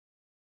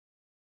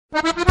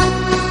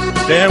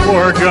There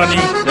were, Johnny.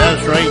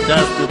 That's right,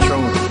 that's the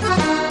truth.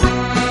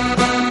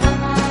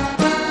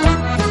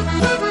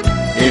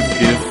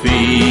 If you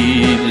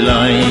feel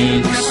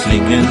like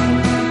singing,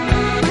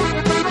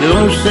 do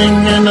sing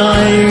an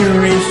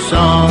Irish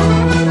song.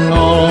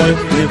 Oh, if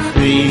you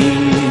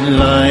feel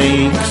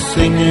like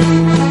singing,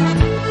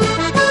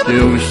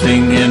 do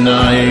sing an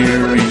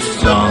Irish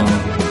song.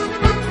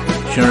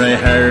 Sure, I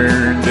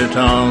heard it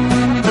on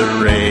the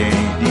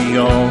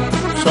radio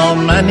so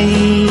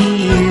many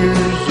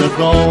years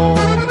ago.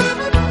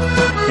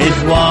 It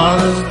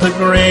was the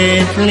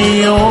great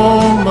Leo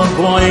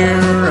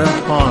Maguire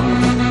upon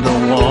the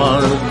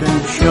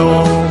Walton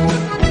Show.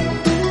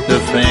 The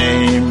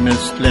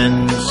famous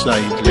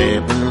Glenside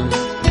label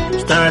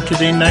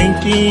started in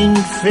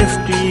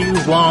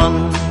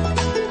 1951.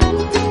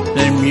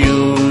 The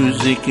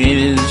music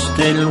is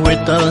still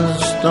with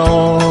us,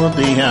 though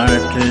the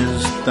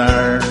artists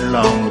are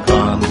long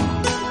gone.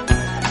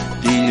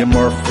 Delia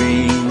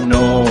Murphy,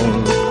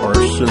 Noel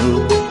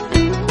Purcell,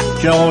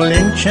 Joe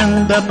Lynch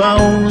and the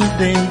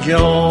Bowling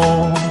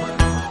Joe,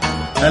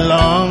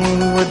 along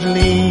with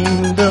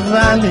Lean the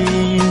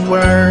Valley,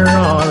 were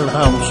all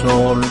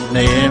household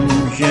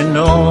names, you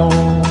know.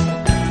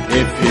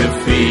 If you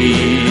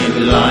feel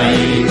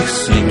like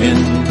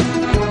singing,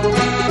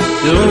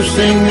 do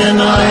sing an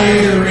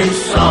Irish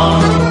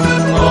song.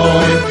 Oh,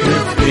 if you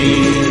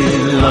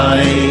feel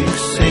like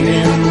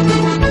singing,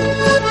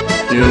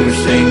 do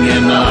sing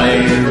an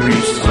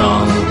Irish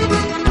song.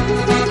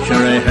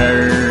 Sure, I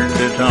heard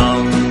it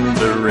on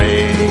the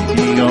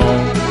radio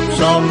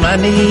so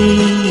many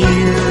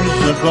years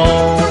ago.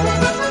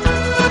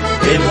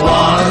 It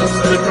was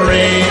the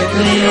great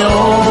Leo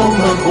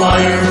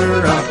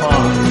Maguire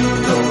upon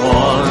the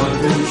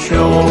Walton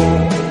Show.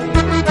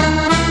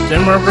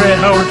 Them were great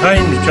hard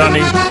times,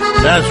 Johnny.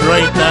 That's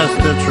right, that's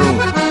the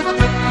truth.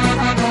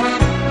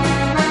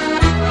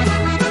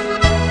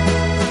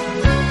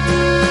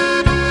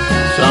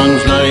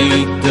 Songs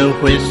like the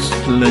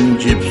Whistling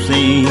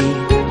Gypsy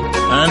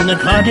and the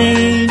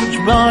Cottage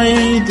by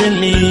the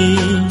Lee,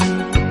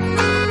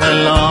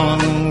 along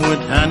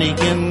with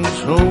Hannigan's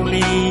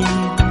Holy,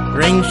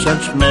 bring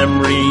such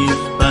memories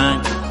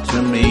back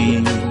to me.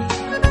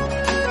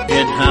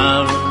 You'd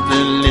have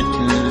the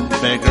little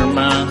beggar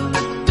man,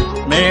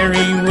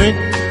 Mary with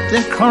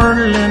the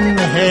curling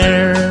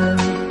hair,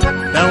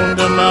 down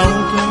the mountain